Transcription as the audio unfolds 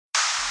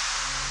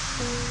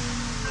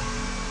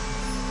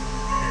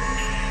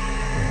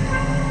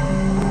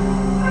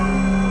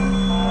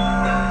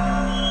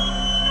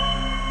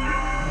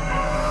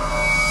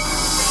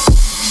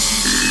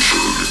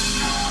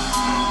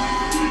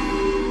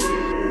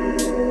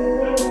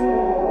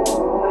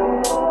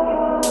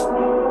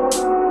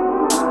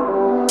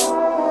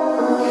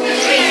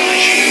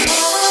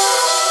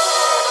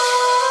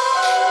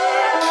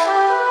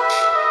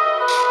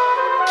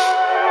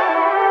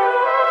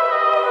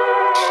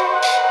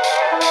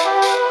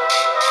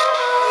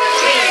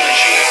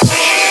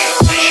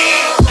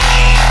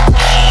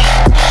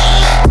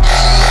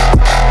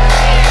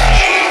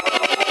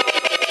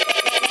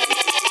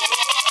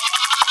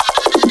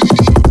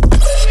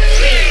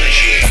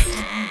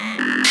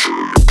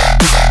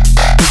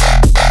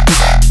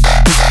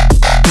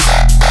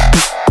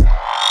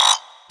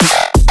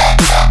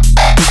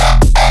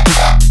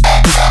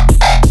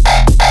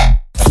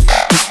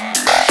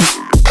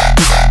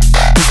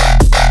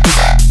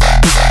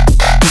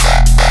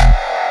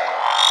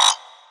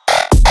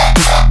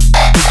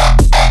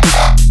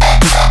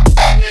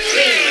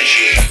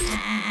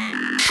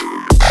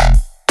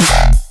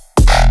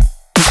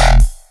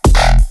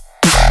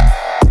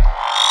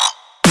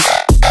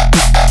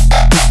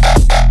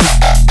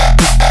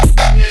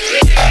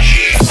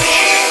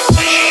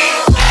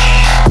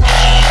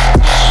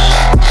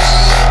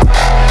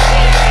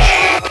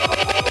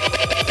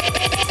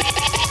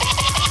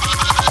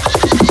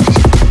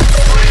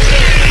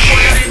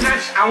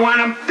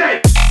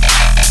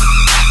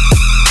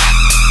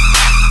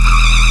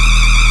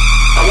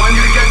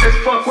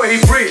he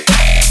breathes.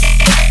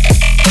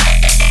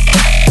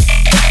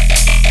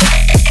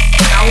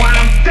 I want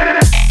him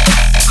dead.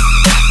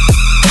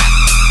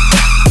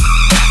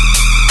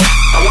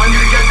 I want you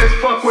to get this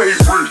fuck where he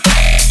breathes.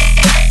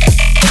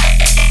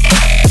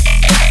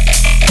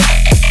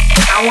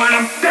 I want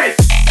him dead.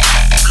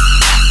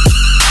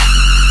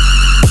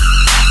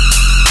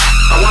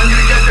 I want you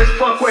to get this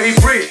fuck where he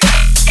breathes.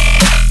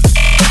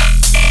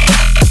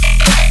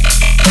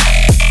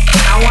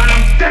 I want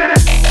him dead.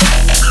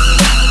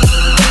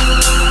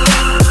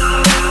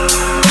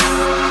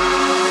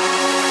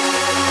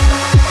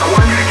 I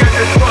want you to get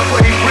this fuck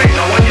where he breathes.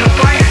 I want you to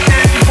find his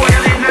hands before you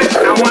leave next. I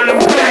want him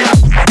dead.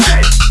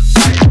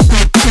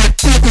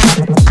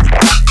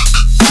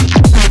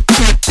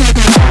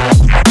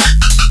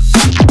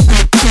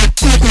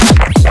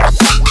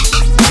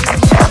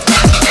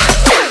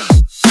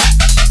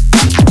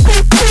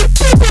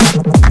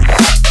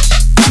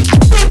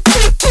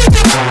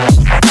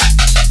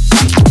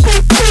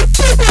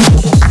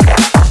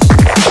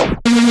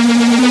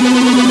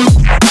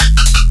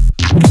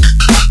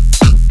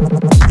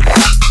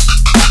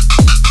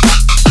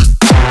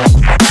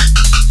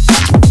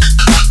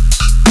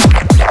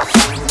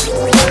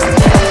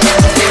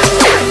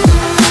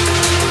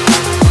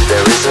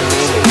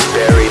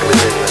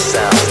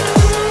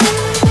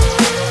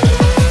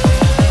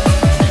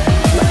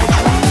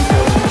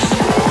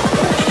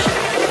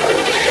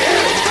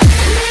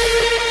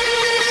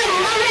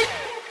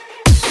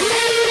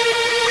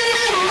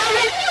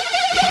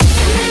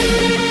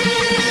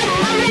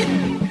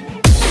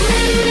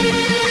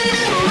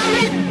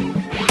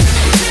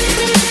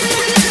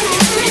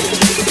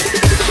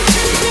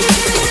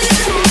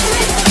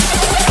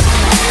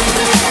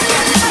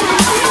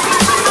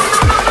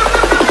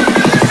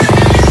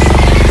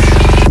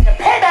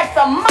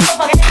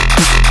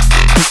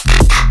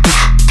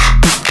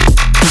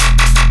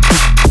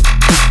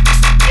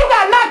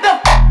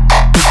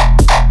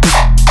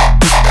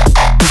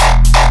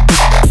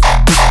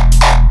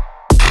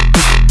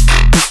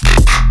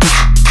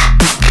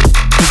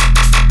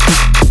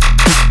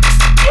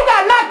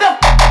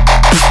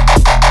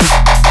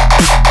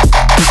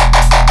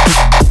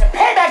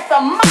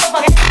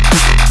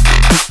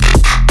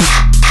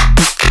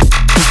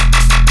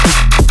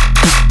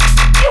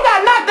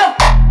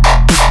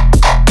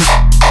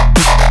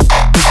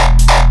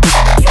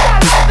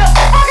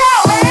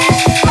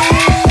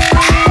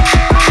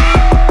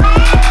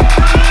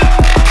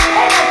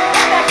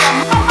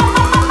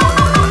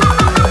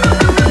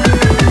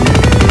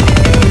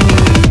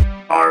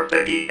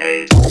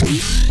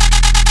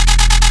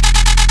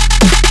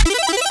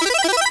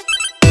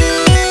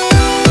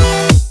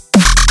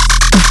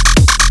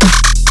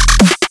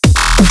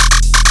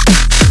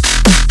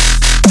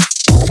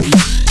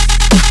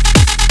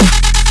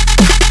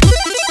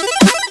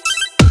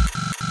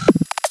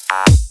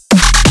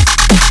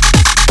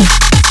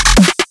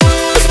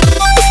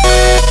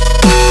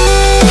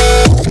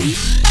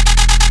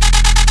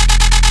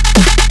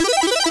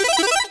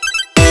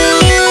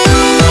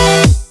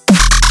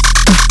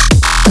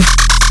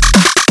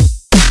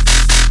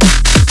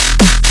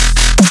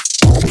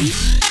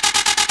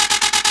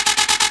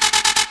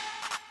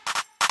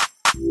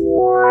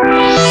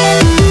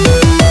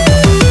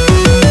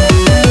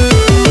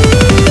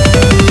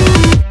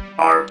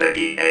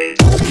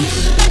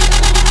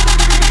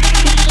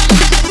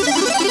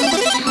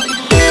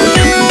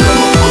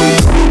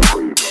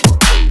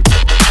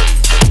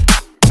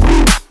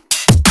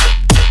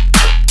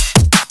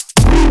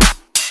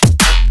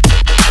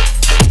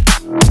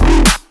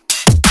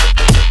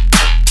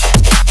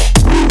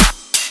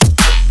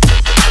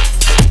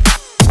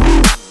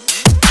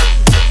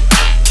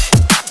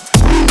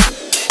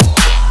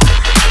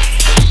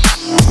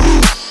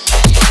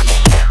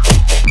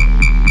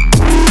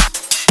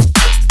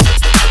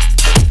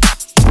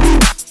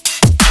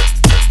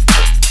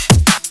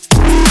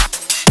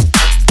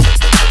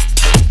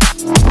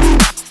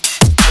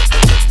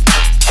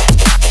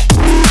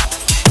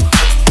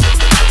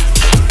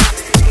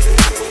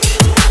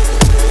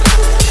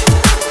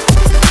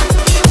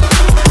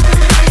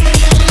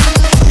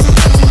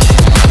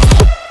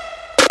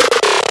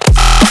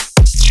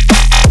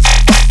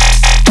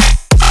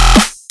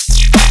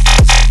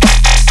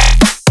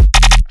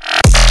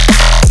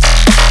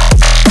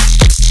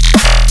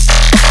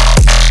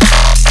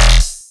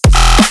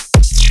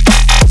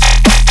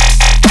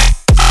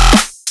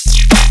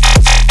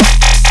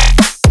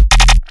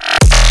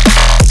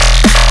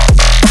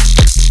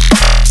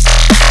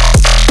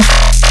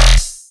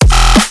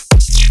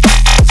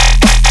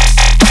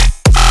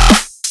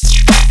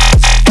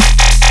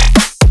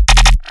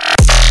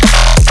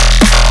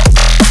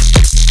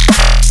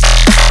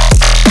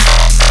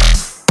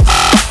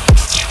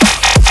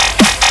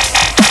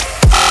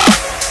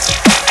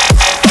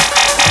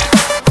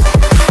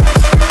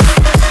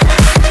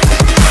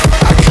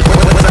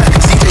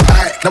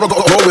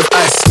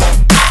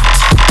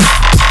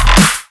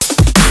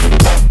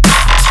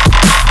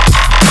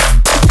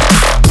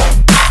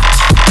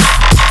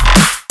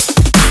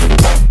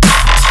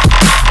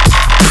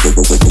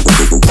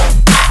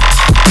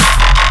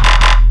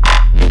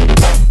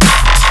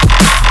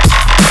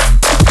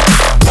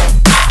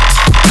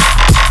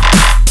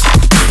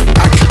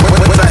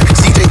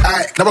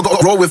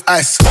 roll with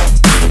ice.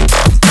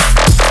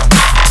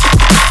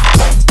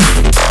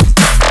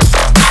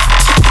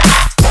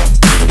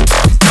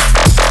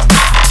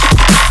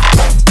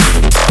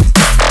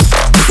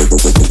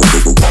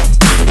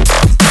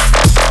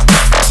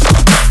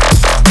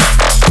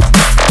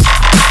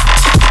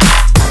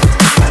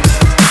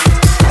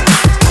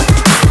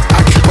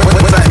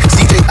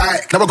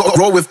 Never go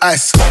roll with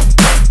ice.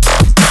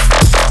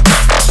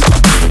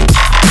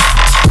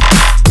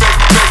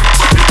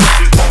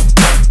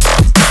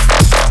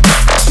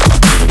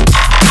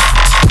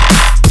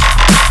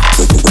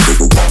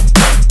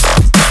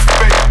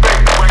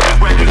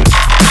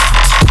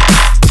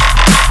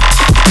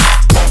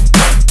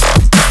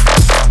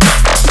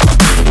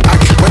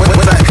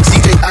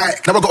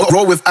 Never go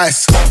roll with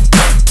ice.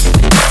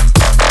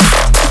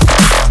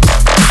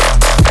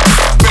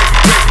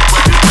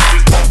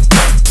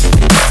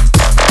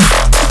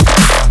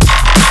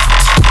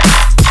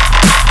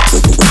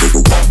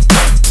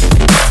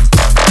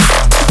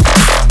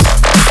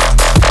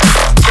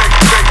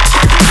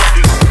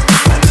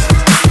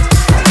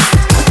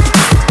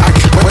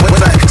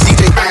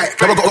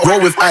 Roll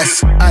with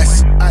ice,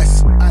 ice,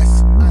 ice, ice,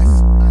 ice,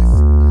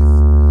 ice.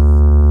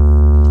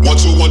 1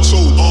 2 1 2.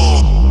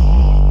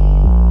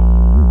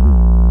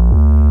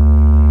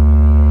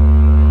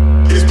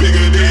 It's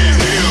bigger than him.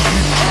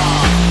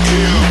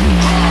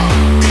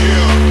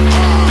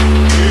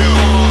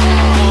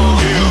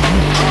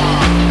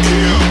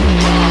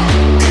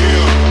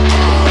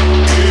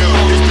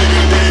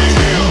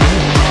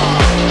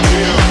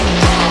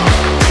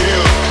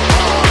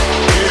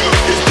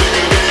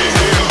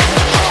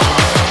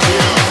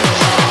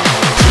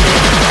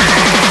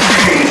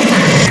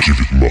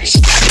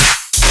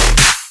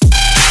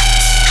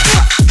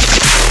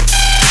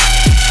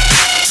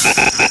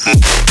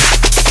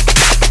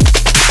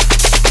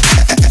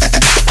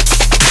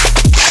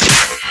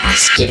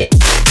 Let's get it.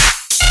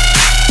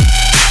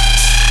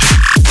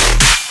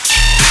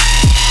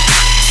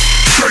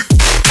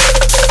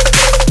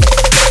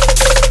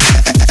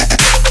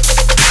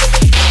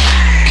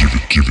 Give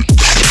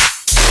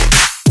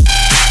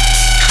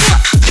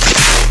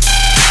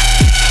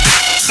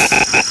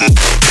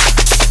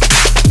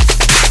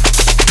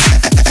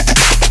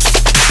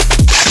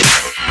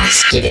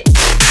Let's get it.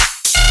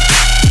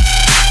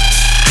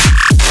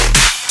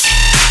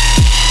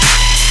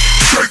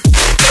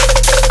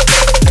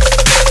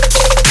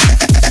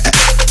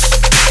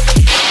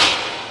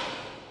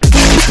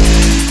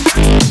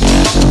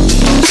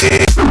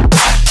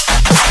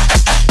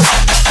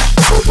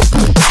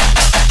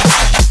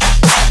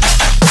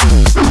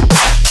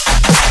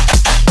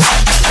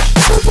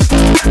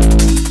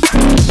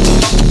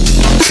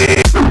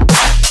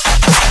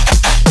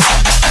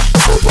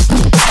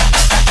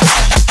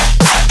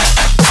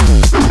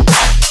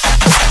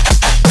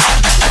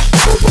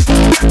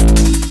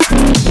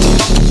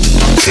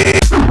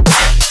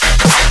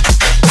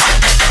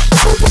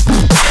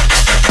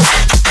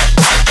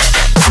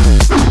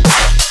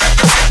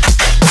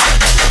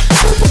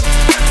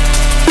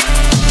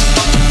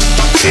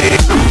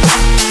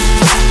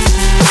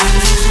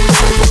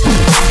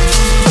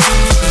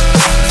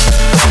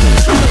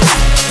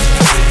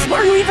 What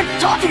are you even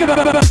talking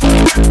about?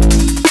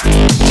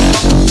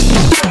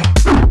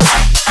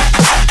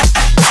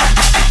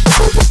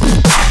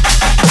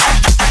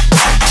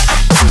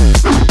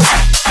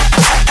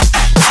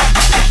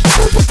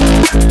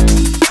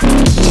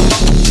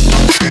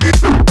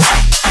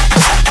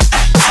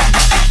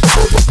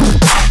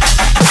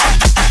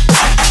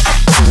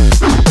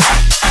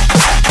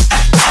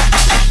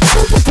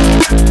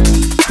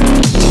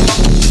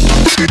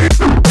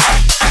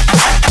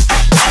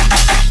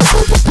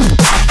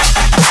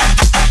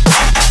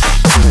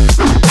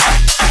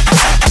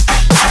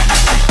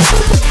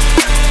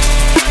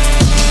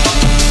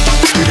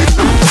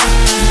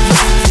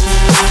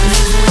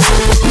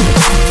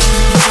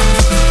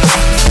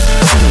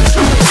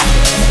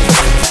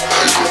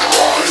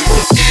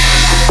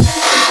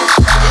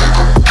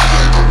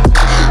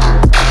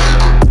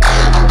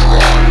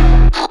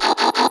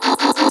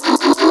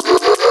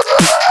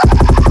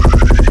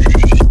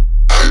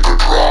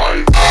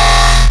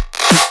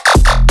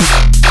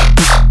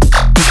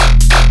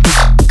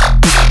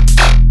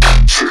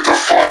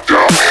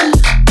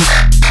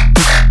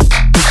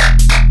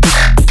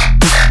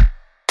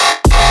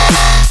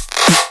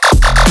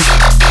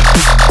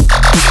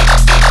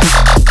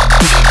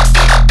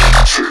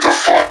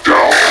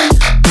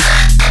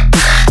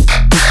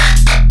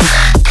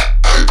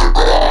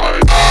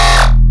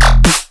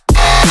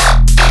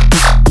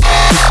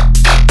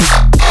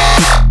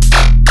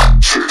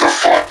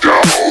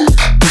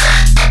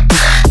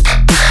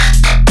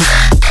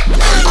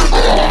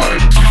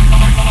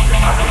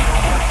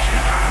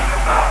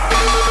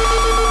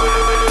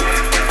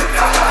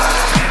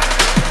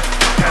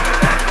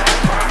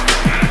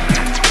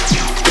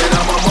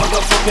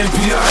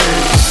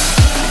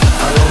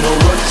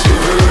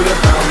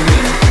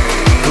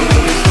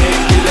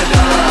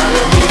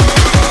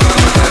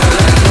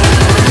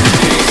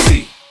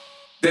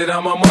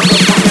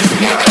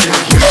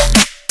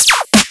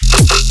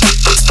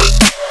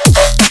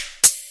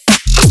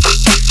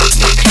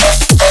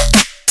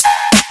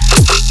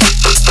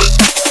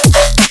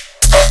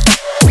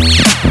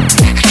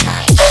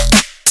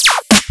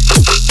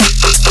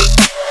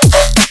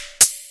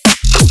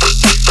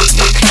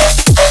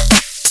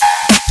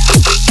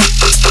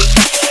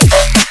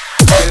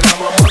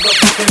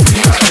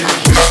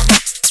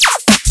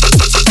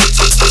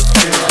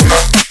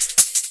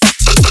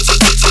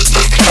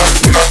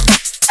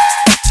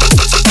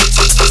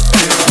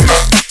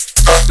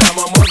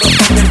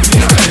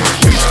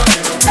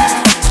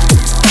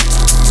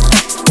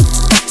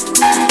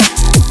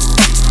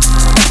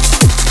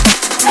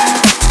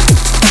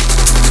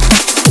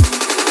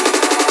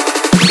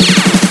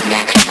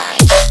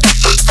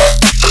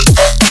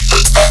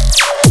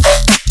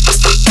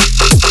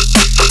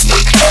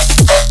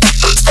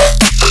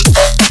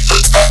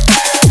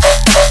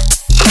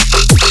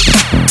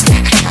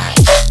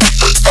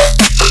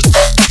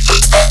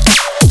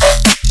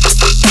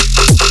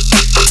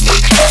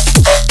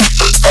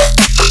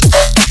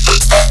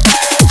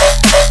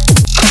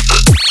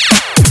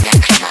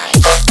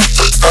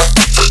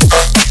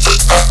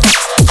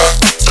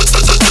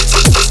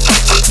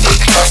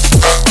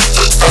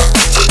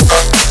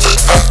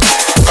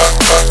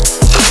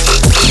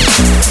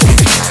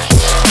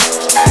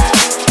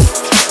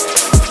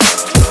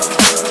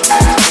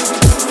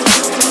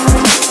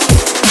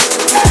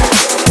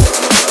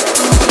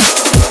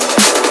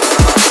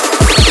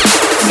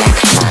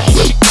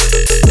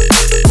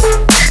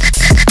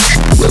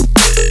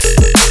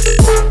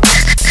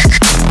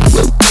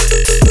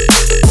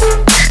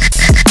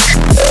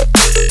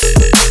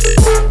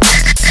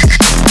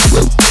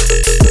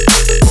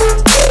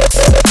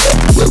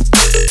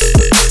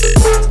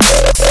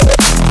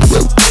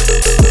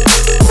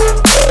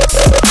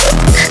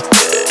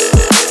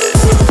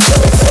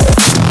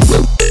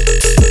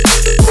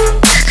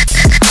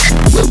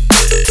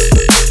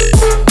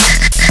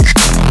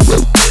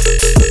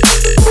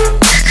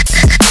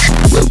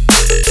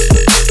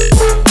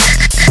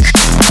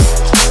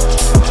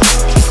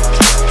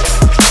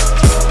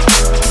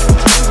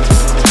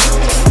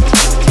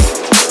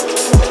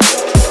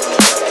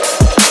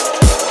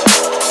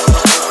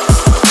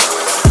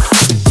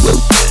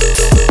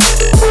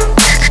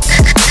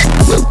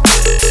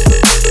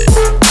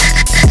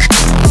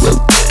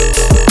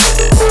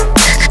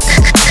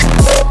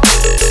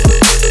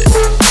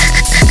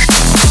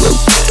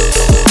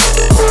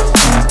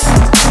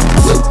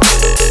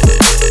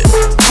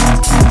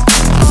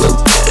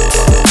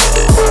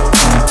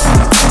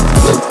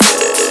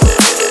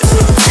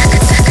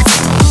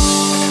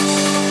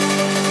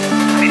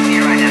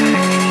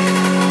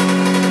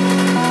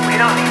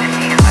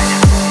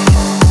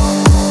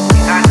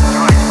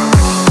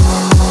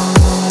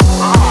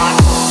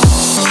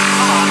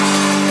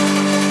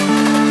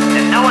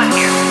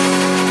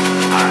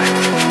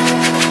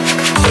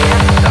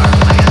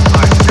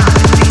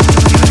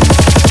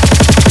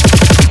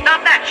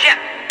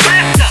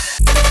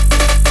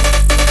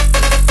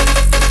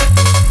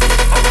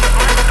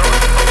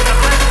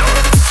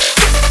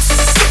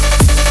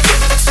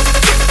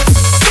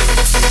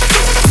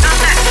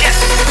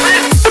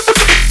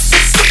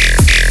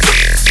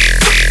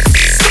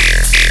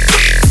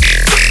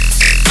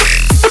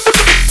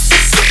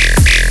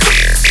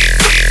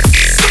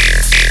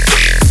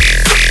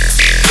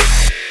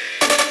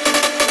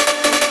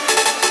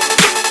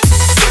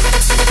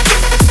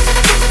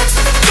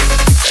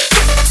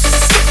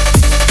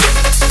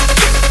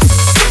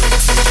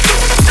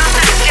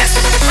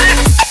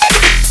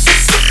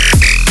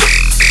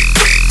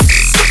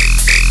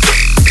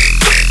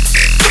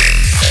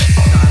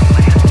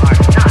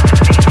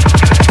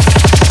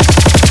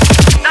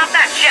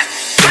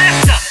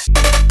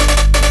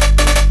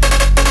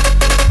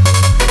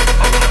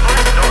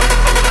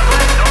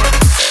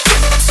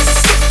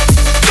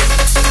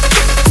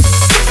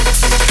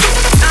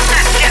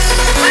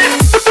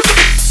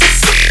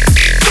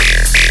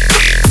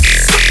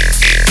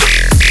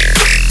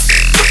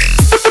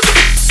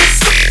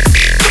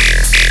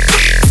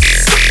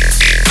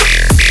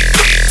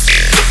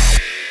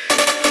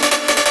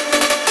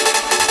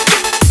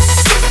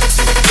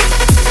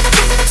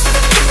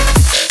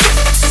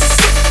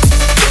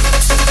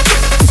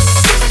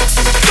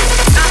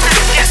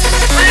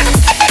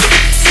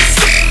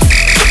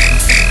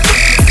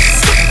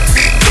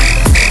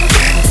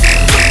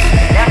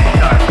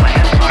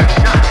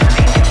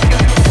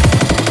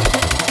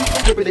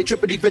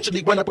 trip and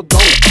eventually wind up a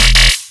goal.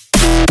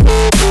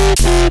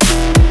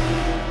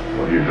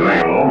 What are you doing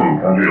alone in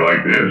a country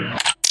like this?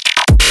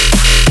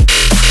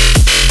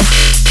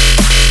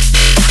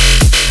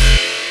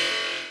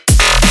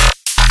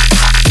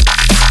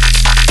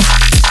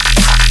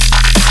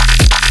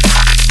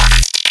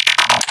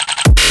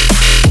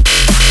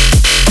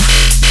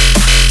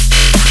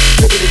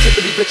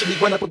 Eventually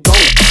wind up a goal.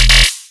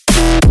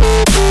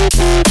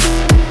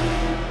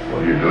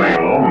 What are you doing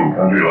alone in a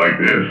country like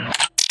this?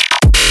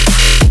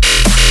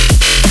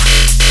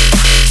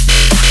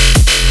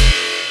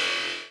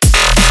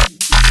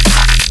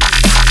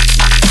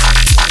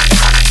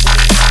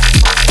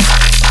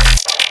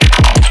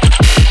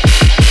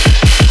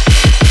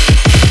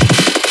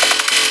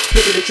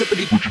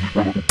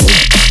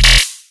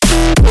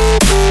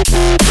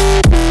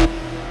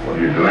 What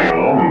are you doing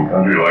alone in a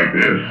country like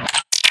this?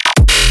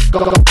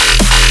 Go.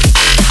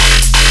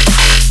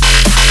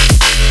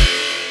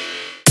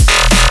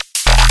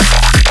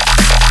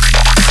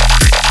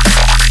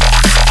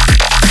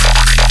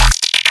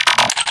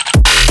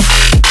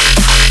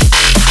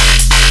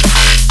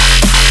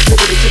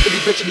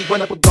 Eventually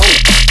wind up a goal.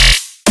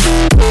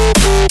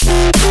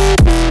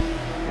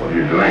 What are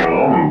you doing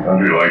alone in a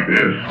country like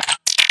this?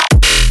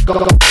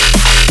 Go.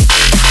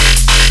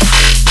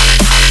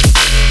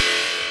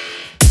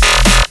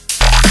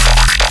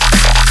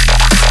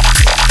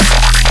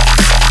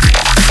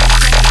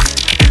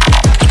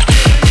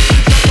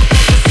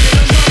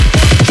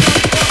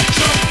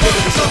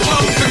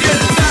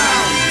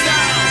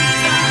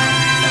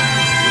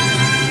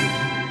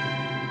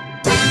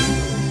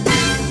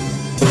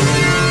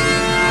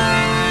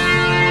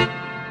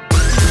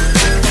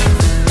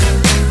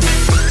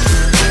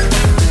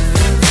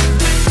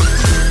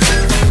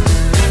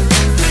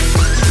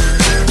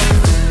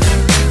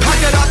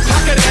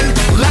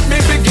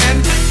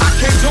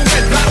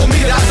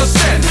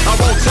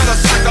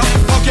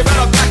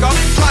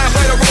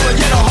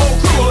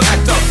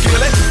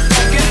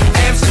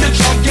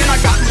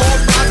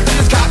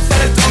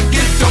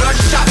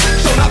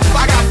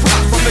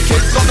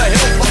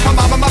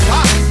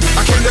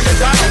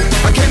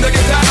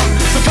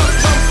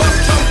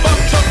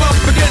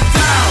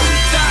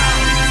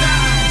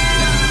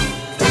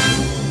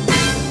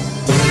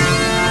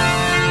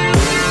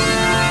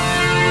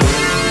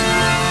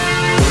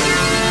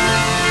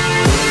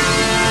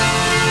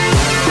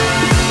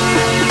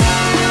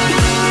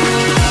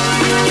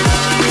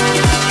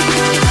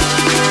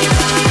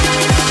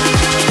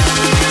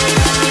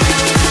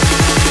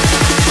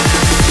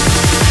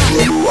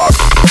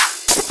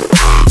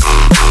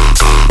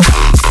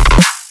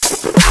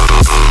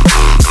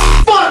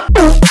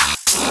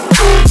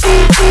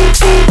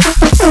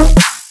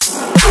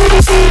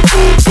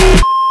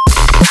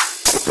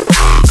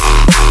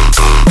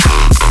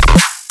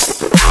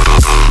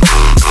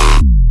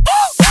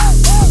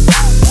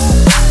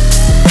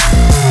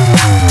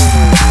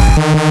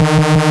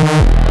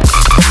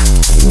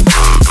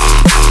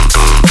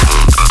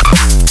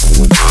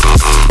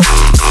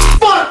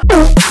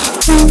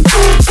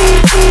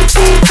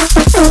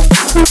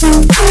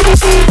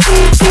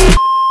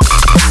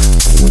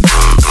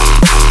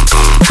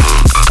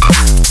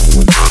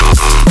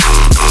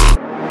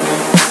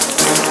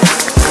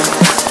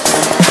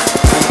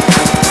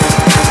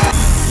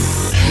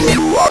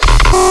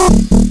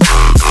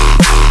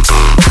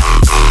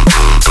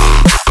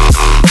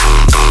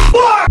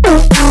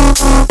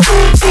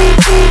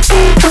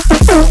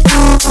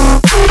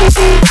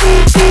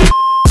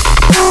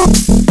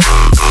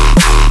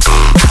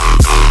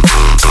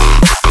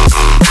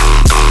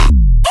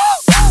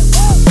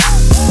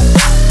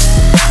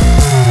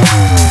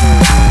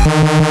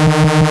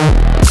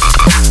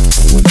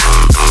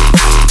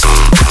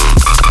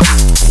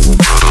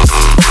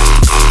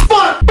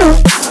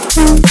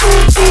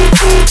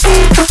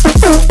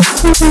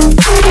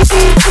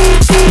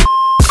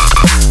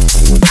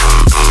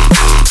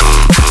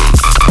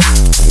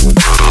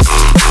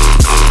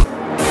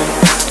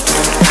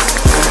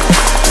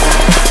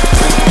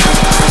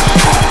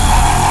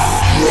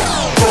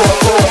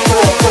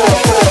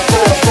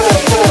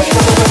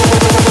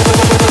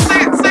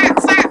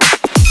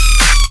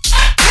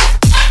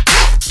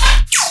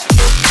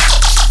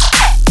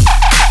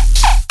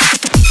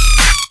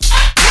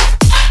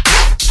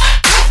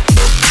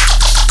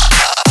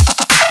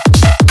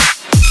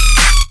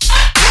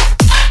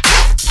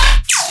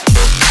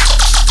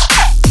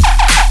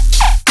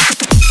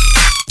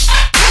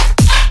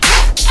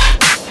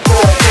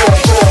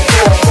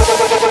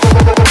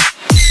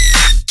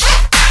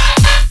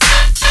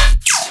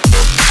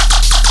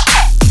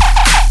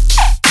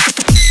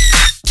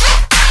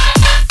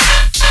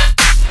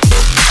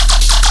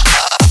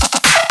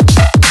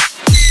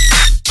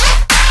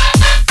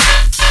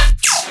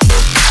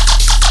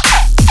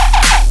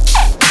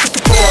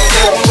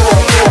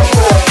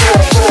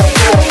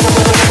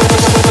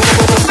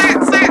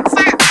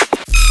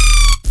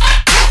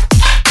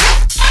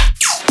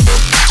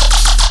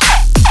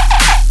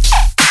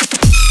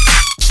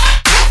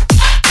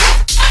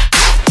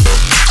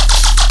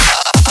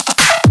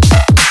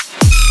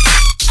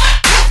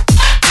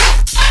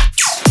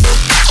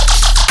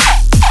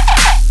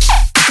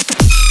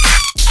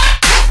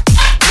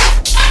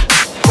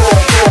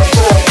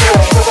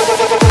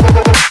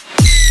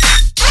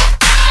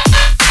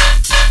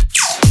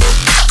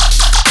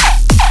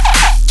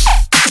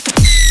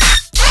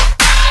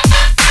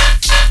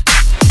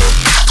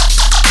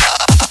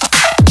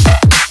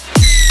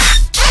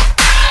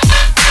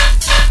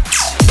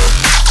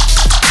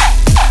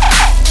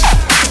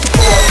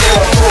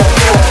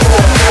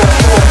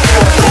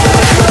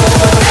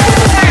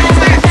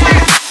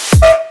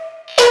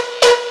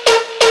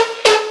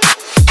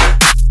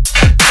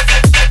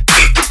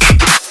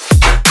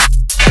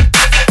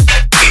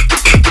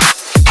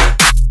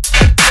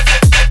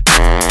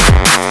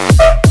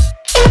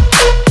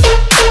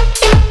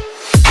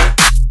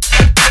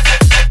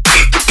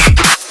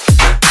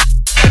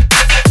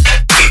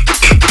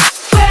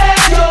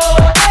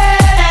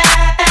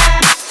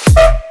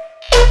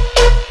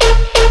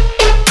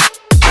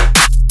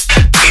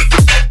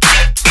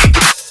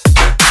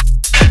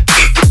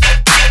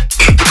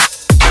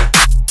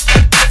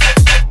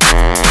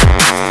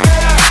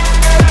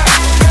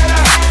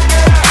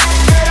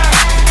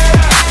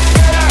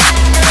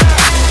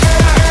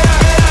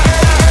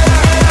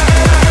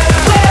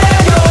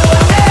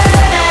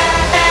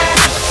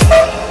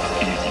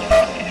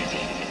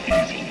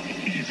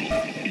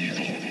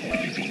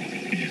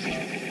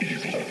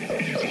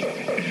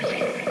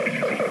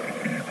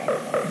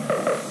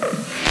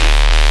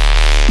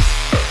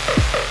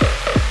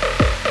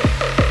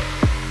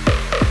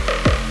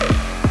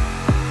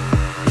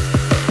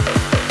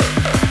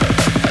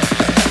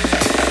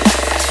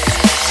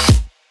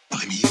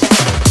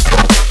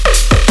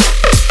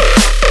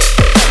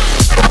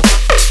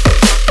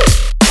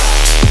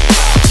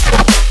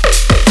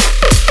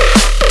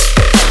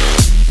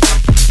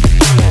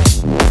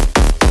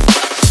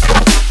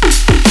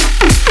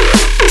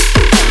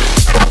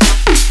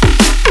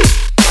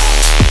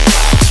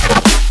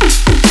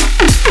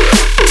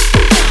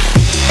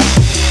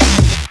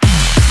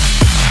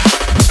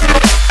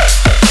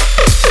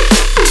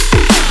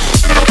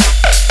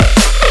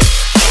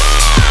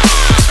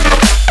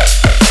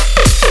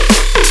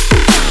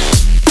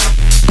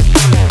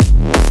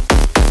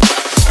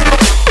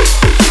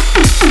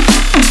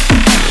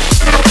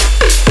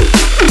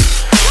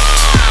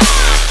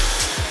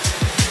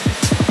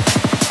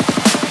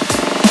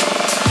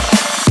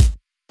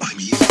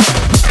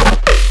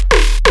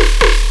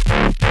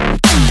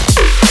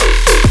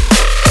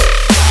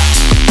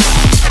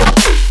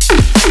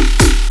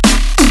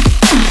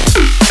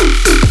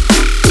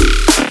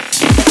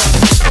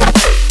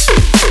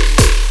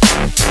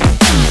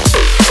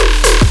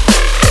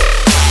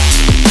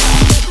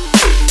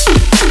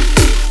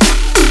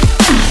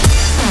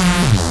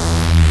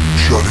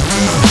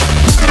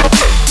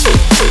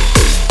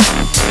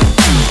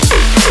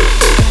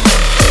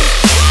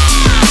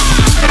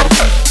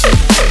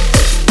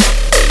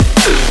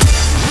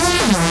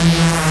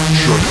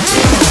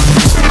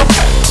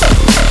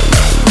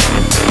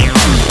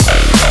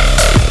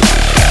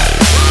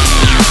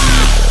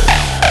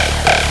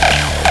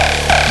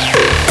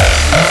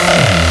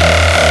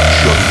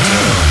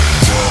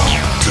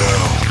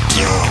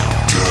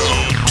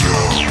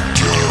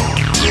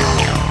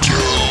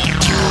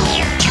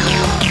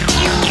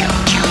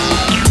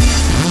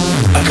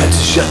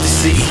 shut the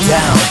city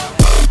down.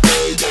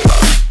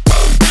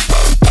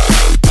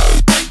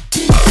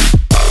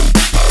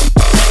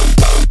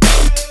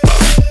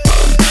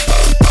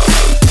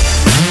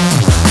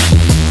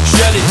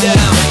 Shut it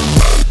down.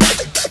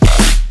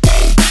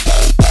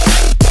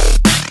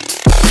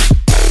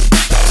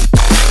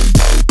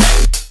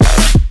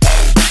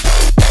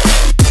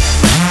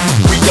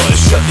 We gonna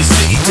shut the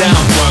city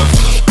down, bro.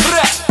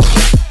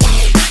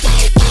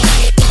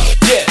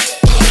 Yeah.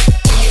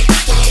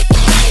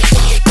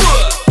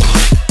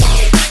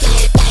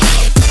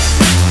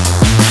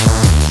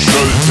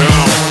 Shut it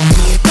down.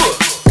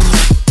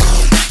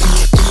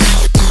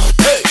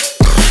 Hey.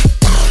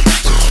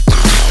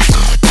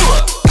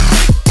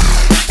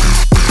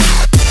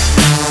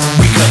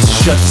 We got to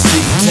shut the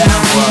city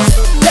down, bro.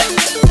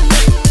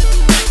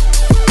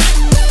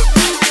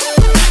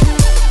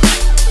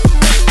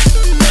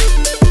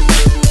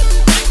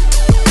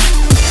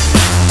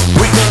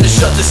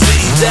 Shut the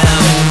city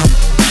down.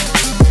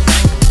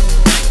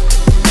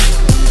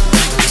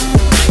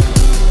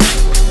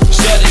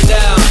 Shut it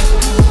down.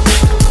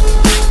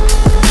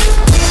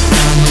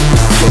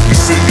 Put the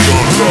city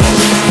on top.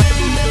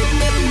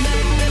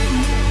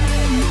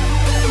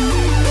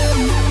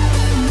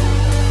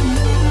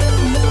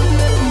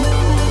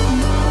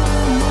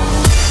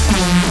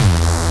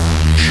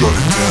 Shut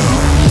it down.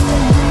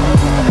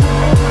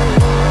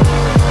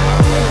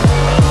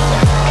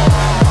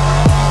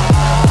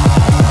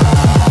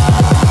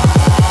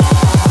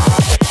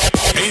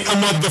 A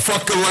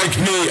motherfucker like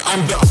me,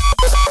 I'm the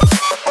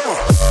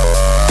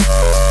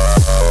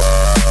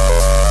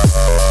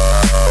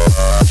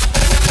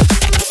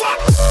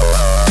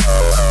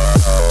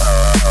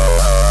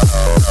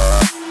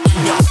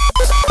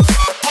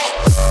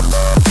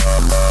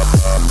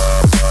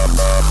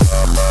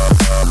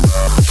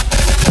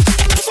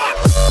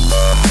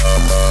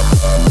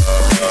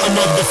a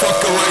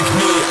motherfucker like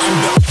me,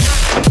 I'm the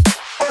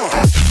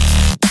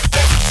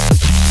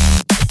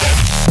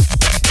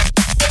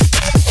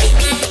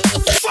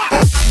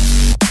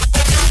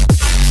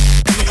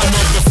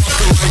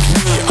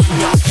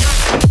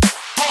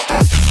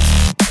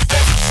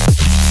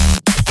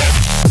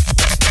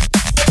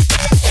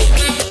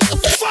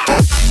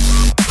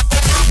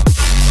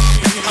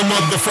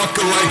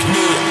motherfucker like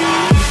me.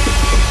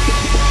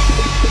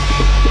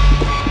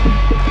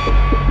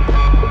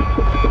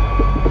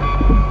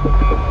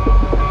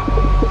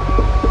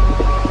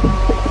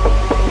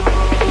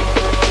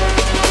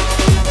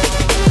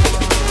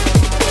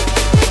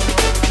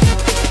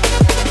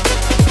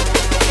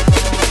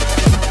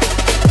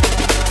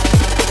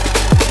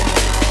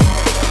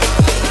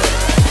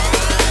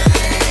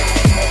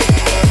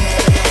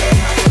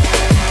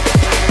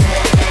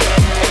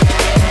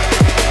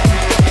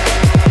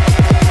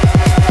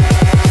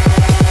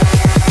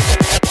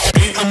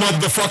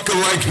 Motherfucker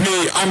like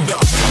me, I'm the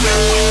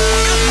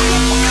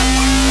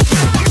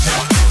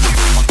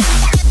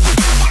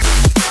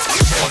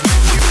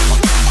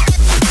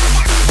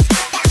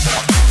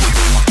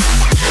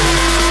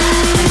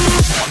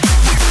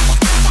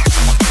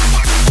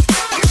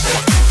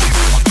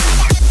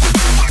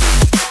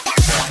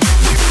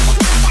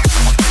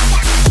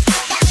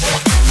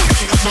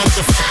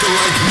motherfucker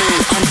like me,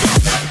 I'm the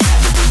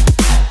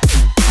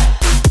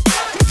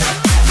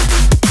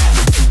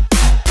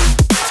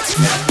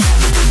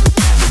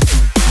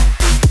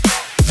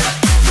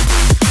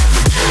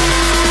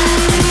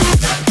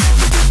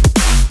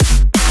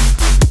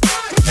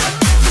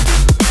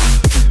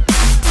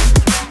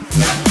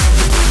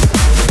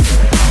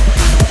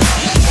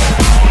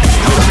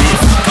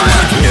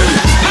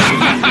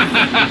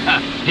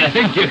You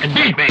think you can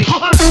beat me?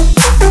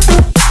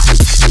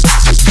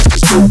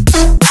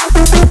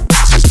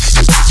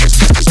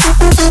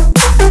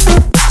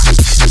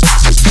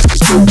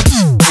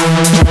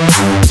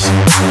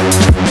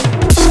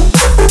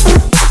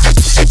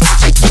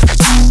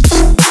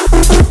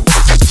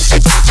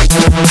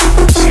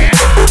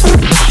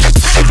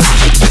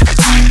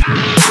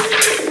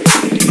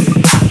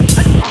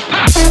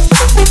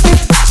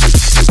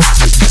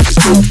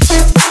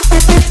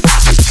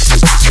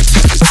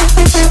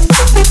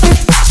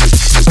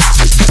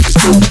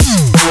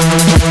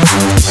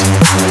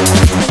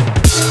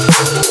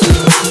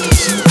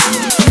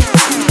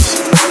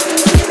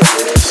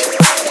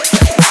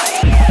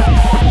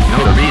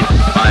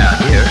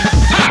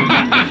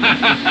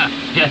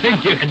 You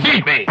think you can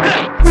beat me?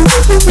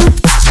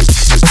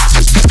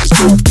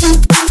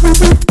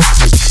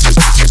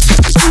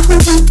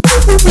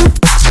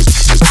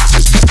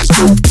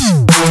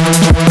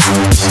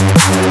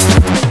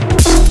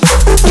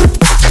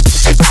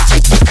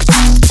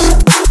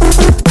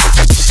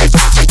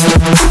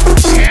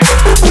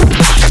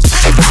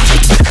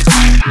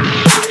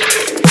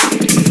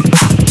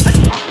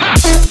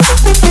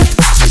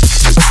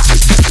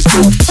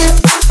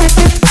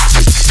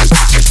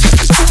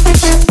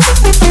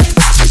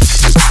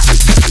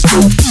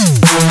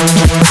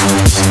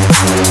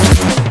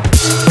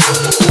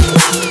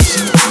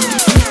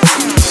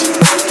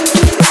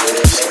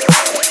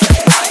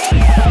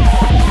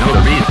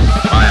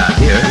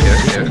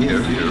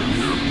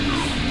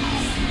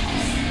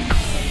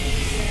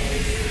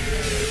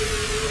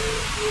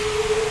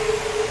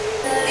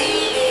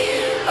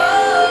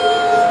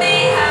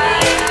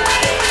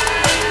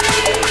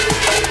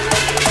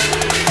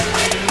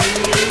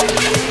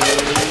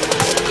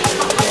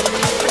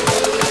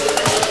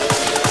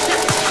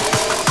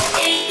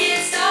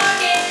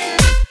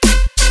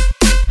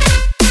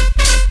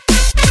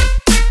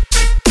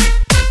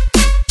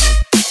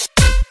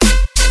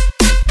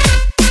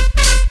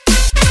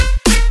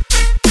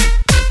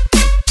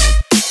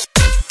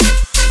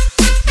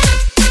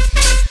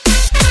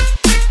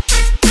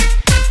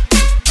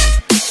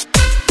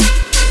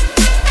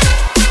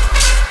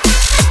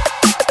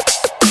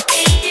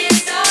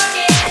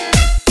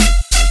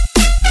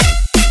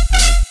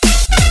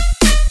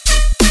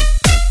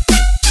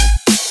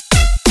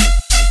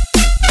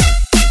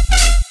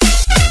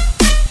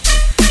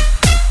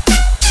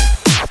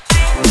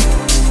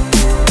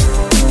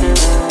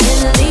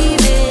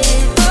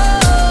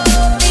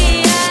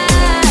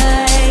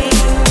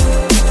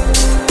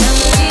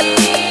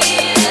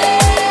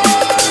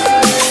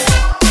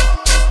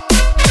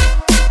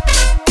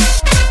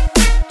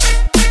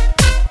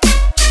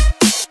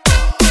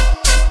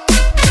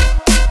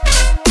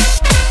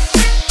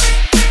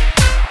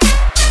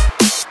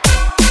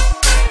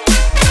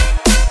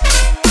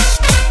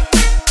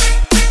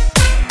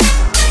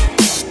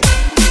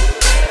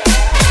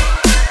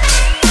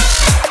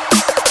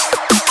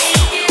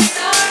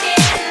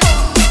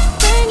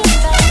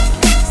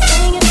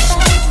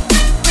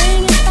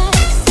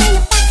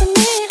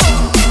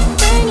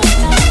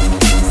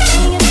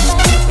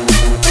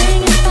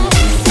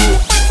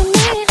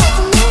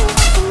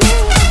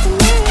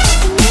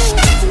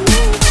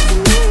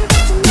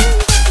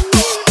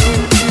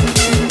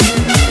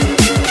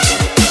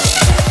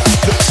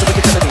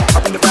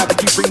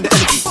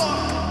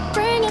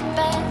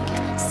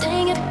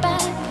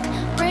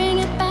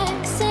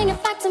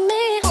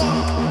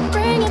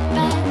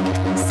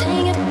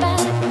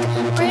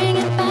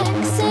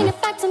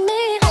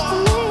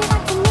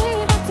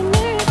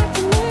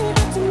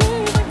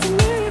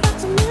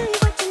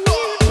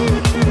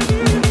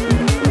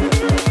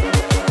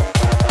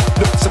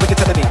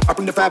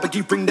 vibe, but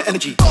you bring the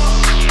energy.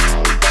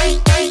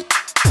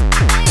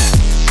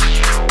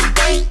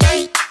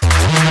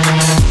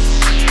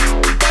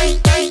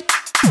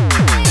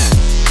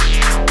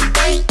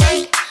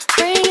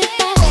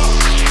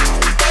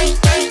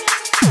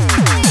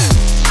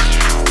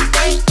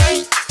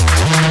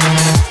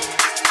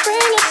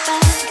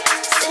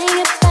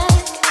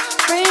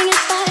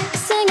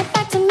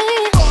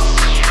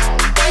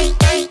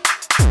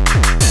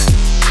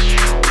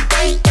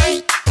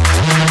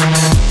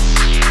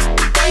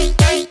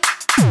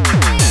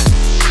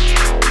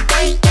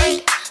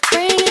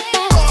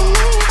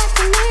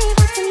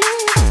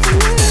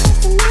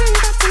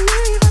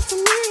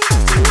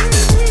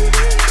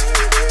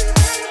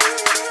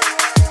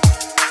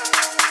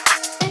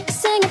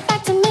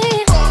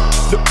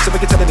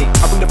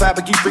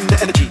 But you bring the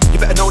energy.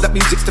 You better know that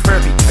music's the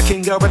therapy. A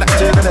king, girl, an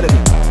actor, and a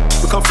melody.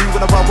 We come through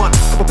when I want one.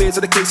 Couple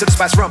beers of the case of the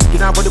spice rum.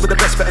 You're now running with the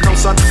best, better know,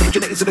 son. The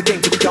originators of the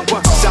game to the young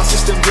ones. Sound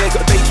system, yeah,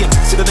 got a bacon.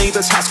 See the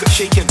neighbours, house got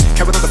shaken.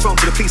 Carrying on the phone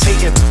to the police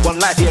hating.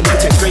 One life here,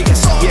 limited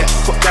greatness. Yeah,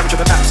 put garage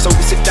on the map. So we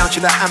sit down,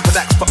 chill out, and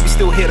relax. But we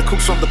still hear the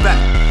cooks from the back.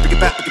 Bring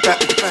it back, bring it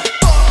back, bring it back.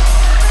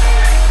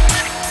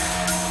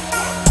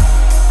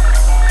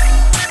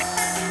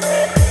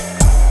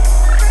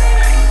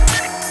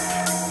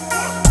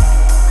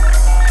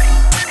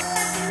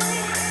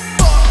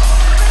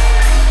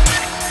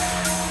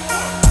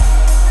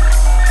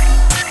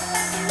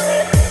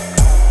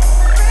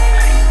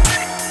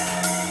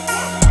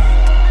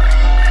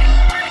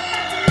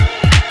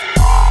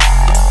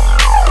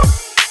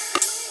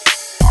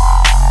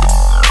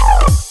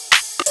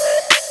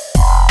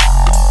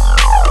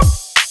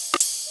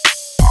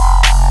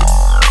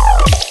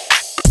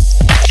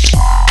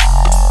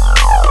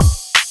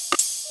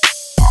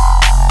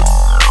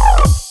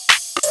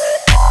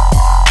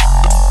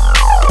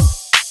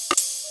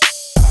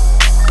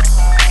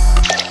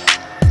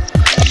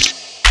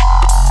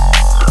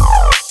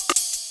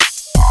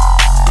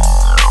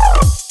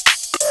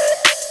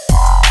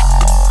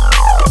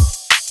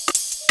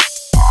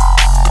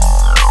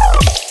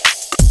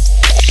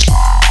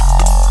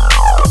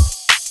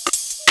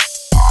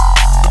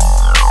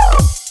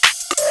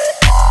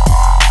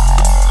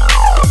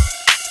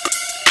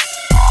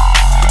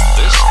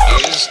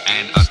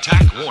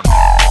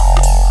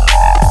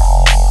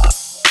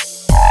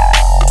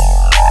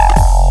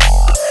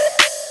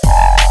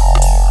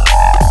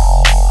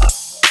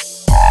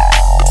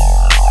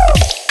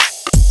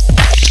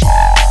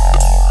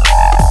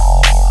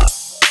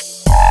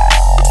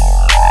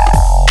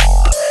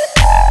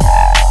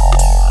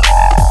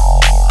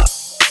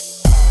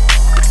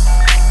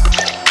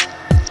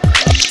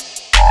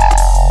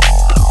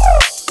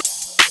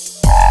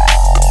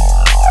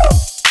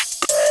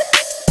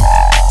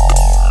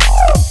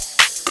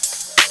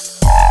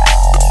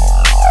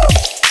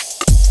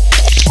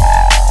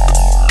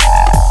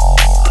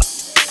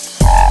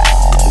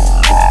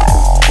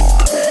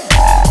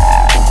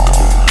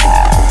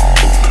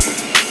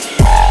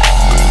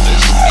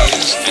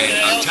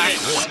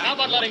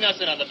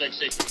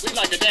 We'd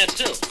like to dance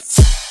too.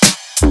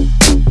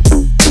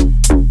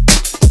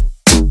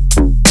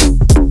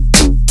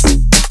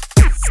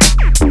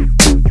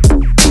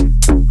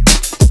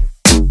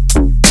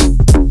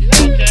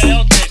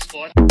 Okay,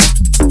 sport.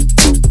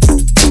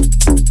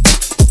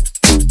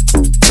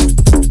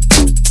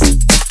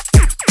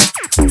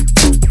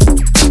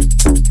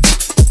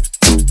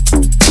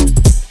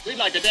 We'd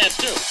like to dance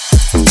too.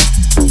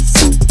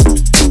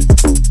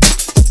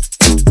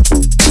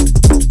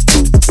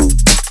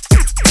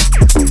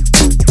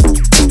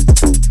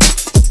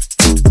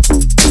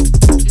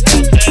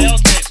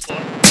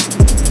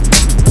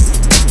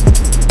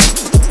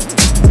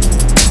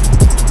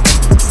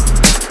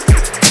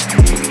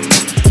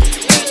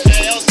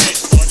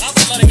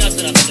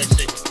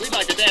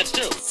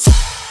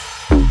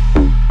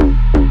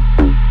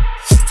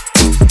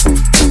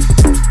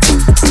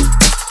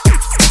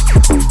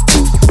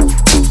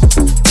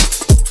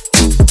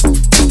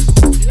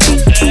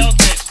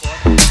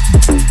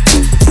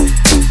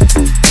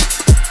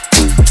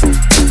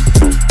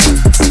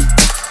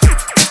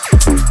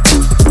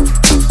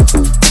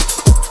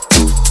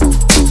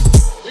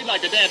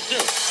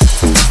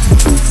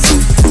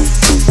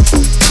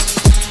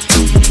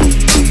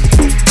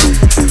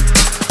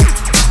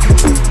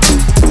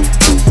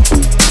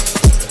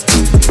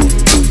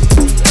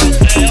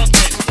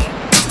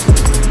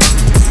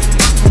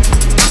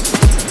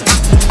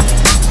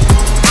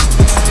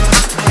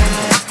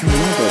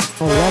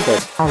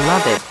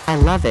 I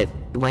love it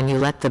when you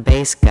let the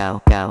bass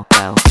go. I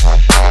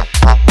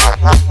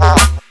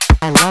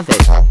love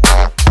it.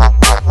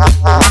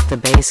 Let the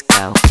bass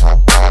go.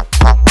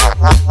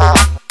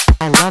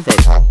 I love it.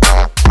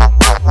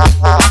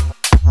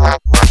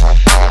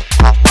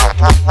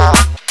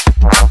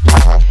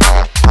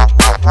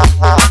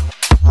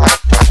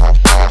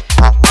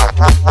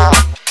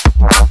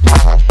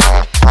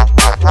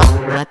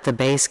 Let the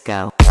bass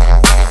go.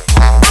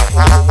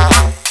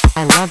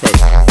 I love it.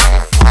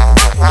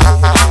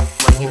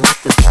 When you let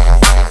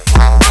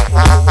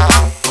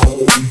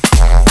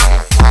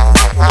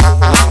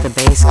the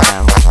bass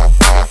go.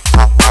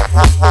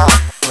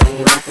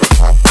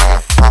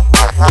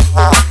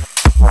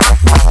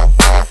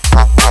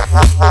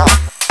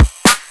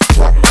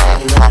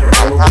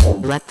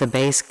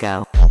 bass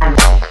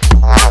go.